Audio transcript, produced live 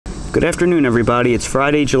Good afternoon, everybody. It's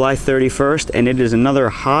Friday, July 31st, and it is another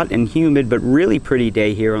hot and humid but really pretty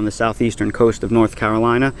day here on the southeastern coast of North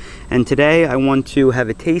Carolina. And today I want to have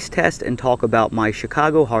a taste test and talk about my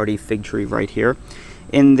Chicago Hardy fig tree right here.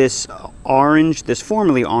 In this orange, this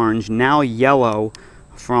formerly orange, now yellow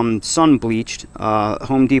from sun bleached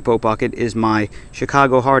Home Depot bucket is my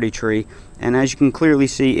Chicago Hardy tree. And as you can clearly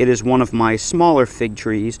see, it is one of my smaller fig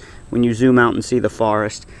trees when you zoom out and see the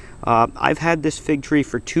forest. I've had this fig tree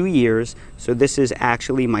for 2 years, so this is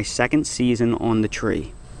actually my second season on the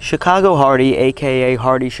tree. Chicago Hardy, aka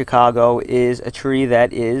Hardy Chicago, is a tree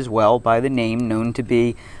that is, well, by the name, known to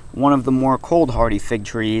be one of the more cold hardy fig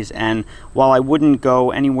trees. And while I wouldn't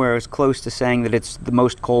go anywhere as close to saying that it's the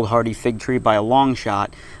most cold hardy fig tree by a long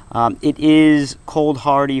shot, it is cold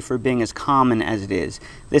hardy for being as common as it is.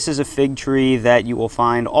 This is a fig tree that you will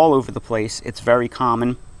find all over the place. It's very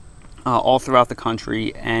common all throughout the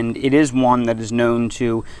country, and it is one that is known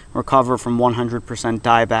to recover from 100%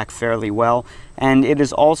 dieback fairly well. And it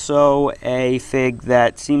is also a fig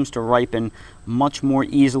that seems to ripen much more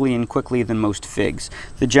easily and quickly than most figs.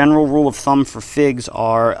 The general rule of thumb for figs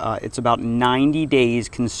are it's about 90 days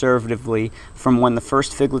conservatively from when the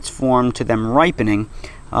first figlets form to them ripening.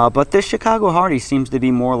 But this Chicago Hardy seems to be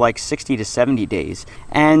more like 60 to 70 days.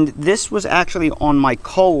 And this was actually on my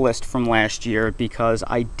cull list from last year because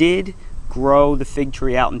I did grow the fig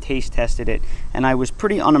tree out and taste tested it, and I was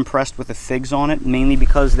pretty unimpressed with the figs on it, mainly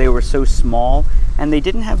because they were so small and they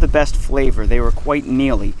didn't have the best flavor. They were quite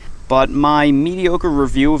mealy. But my mediocre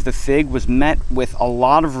review of the fig was met with a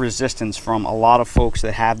lot of resistance from a lot of folks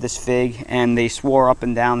that have this fig, and they swore up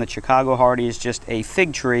and down that Chicago Hardy is just a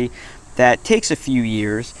fig tree that takes a few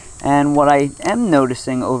years. And what I am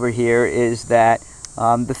noticing over here is that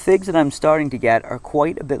the figs that I'm starting to get are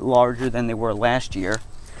quite a bit larger than they were last year.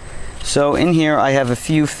 So in here I have a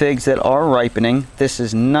few figs that are ripening. This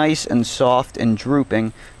is nice and soft and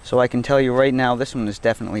drooping, so I can tell you right now this one is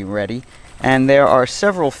definitely ready. And there are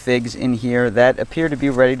several figs in here that appear to be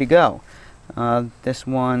ready to go. This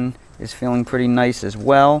one is feeling pretty nice as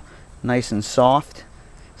well, nice and soft.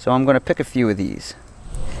 So I'm going to pick a few of these.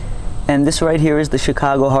 And this right here is the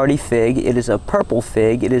Chicago Hardy fig. It is a purple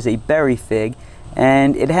fig. It is a berry fig,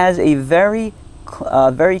 and it has a very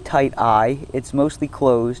tight eye. It's mostly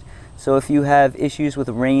closed. So if you have issues with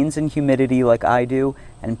rains and humidity like I do,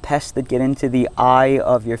 and pests that get into the eye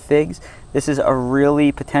of your figs, this is a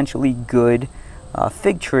really potentially good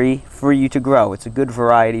fig tree for you to grow. It's a good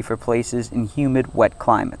variety for places in humid, wet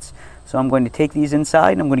climates. So I'm going to take these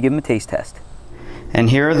inside and I'm going to give them a taste test. And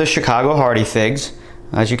here are the Chicago Hardy figs.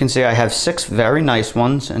 As you can see, I have 6 very nice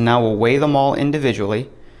ones, and now we'll weigh them all individually.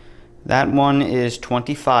 That one is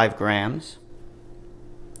 25 grams,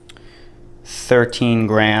 13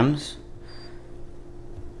 grams,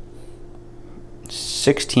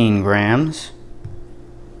 16 grams,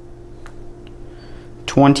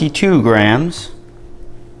 22 grams,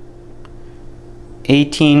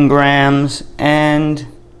 18 grams, and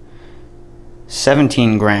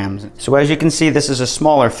 17 grams. So as you can see, this is a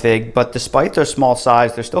smaller fig, but despite their small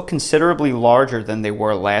size, they're still considerably larger than they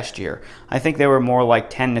were last year. I think they were more like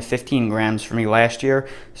 10 to 15 grams for me last year,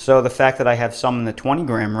 so the fact that I have some in the 20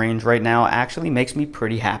 gram range right now actually makes me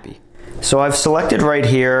pretty happy. So I've selected right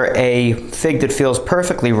here a fig that feels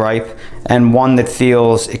perfectly ripe and one that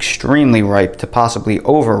feels extremely ripe to possibly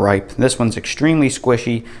overripe. This one's extremely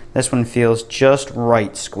squishy. This one feels just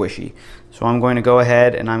right squishy. So I'm going to go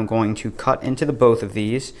ahead and I'm going to cut into the both of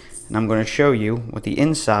these, and I'm going to show you what the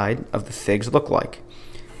inside of the figs look like.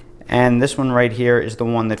 And this one right here is the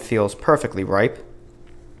one that feels perfectly ripe,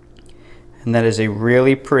 and that is a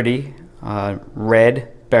really pretty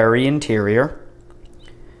red berry interior.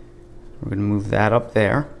 We're going to move that up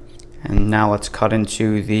there, and now let's cut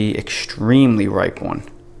into the extremely ripe one.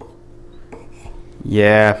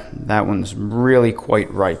 Yeah, that one's really quite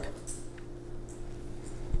ripe.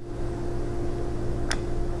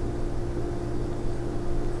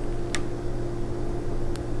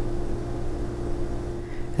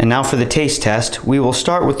 And now for the taste test, we will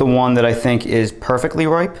start with the one that I think is perfectly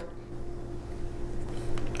ripe.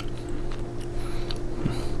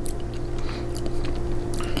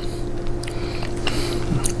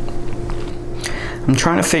 I'm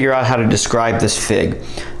trying to figure out how to describe this fig.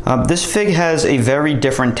 This fig has a very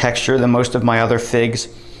different texture than most of my other figs.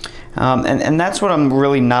 And that's what I'm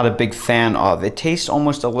really not a big fan of. It tastes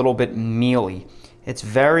almost a little bit mealy. It's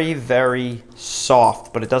very, very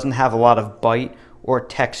soft, but it doesn't have a lot of bite or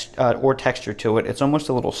texture to it. It's almost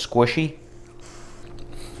a little squishy.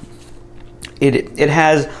 It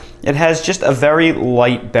has just a very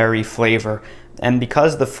light berry flavor, and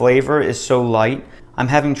because the flavor is so light, I'm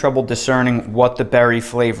having trouble discerning what the berry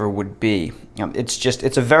flavor would be.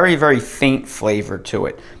 It's a very, very faint flavor to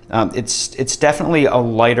it. It's definitely a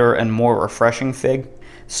lighter and more refreshing fig.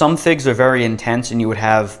 Some figs are very intense and you would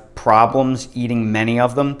have problems eating many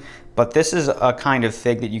of them, but this is a kind of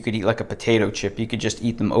fig that you could eat like a potato chip. You could just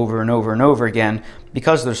eat them over and over and over again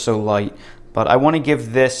because they're so light. But I want to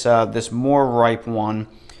give this, this more ripe one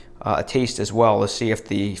a taste as well to see if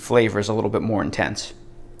the flavor is a little bit more intense.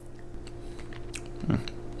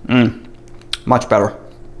 Much better.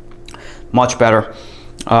 Much better.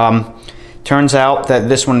 Turns out that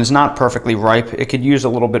this one is not perfectly ripe. It could use a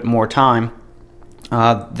little bit more time.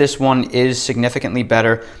 This one is significantly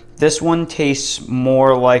better. This one tastes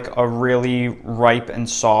more like a really ripe and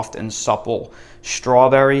soft and supple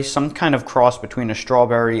strawberry, some kind of cross between a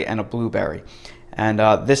strawberry and a blueberry. And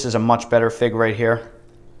this is a much better fig right here.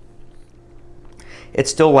 It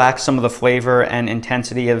still lacks some of the flavor and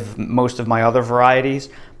intensity of most of my other varieties.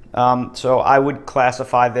 So I would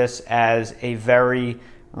classify this as a very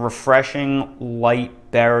refreshing,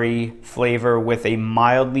 light berry flavor with a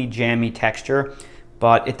mildly jammy texture.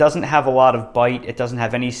 But it doesn't have a lot of bite. It doesn't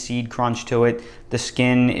have any seed crunch to it. The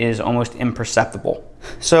skin is almost imperceptible.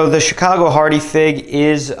 So the Chicago hardy fig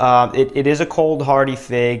is, it is a cold hardy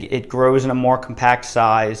fig. It grows in a more compact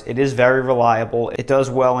size. It is very reliable. It does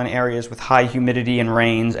well in areas with high humidity and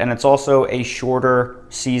rains, and it's also a shorter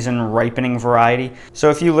season ripening variety. So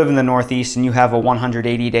if you live in the Northeast and you have a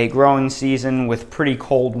 180-day growing season with pretty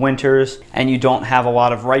cold winters and you don't have a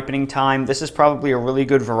lot of ripening time, this is probably a really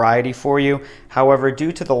good variety for you. However,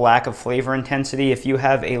 due to the lack of flavor intensity, if you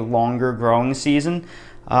have a longer growing season,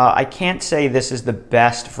 I can't say this is the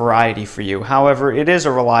best variety for you. However, it is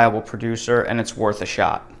a reliable producer and it's worth a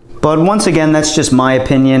shot. But once again, that's just my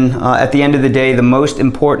opinion. At the end of the day, the most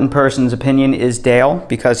important person's opinion is Dale,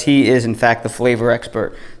 because he is in fact the flavor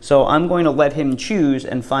expert. So I'm going to let him choose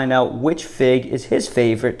and find out which fig is his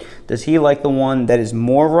favorite. Does he like the one that is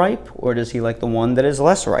more ripe, or does he like the one that is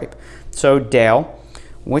less ripe? So Dale,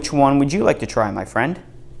 which one would you like to try, my friend?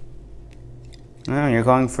 Oh, you're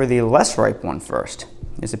going for the less ripe one first.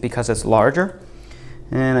 Is it because it's larger?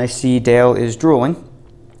 And I see Dale is drooling.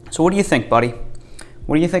 So what do you think, buddy?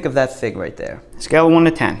 What do you think of that fig right there? Scale of 1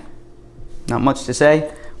 to 10. Not much to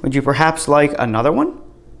say. Would you perhaps like another one?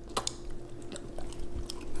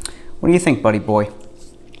 What do you think, buddy boy?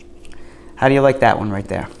 How do you like that one right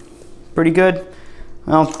there? Pretty good?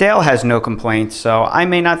 Well, Dale has no complaints, so I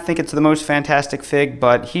may not think it's the most fantastic fig,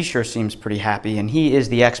 but he sure seems pretty happy, and he is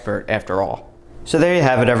the expert after all. So there you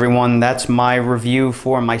have it, everyone. That's my review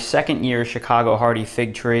for my second year Chicago hardy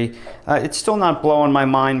fig tree. It's still not blowing my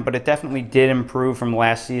mind, but it definitely did improve from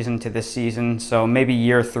last season to this season, so maybe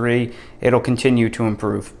year 3 it'll continue to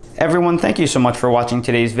improve. Everyone, thank you so much for watching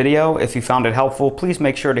today's video. If you found it helpful, please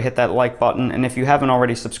make sure to hit that like button, and if you haven't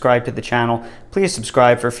already subscribed to the channel, please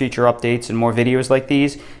subscribe for future updates and more videos like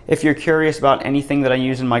these. If you're curious about anything that I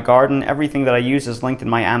use in my garden, everything that I use is linked in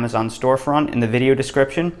my Amazon storefront in the video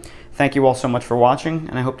description. Thank you all so much for watching,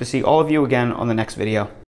 and I hope to see all of you again on the next video.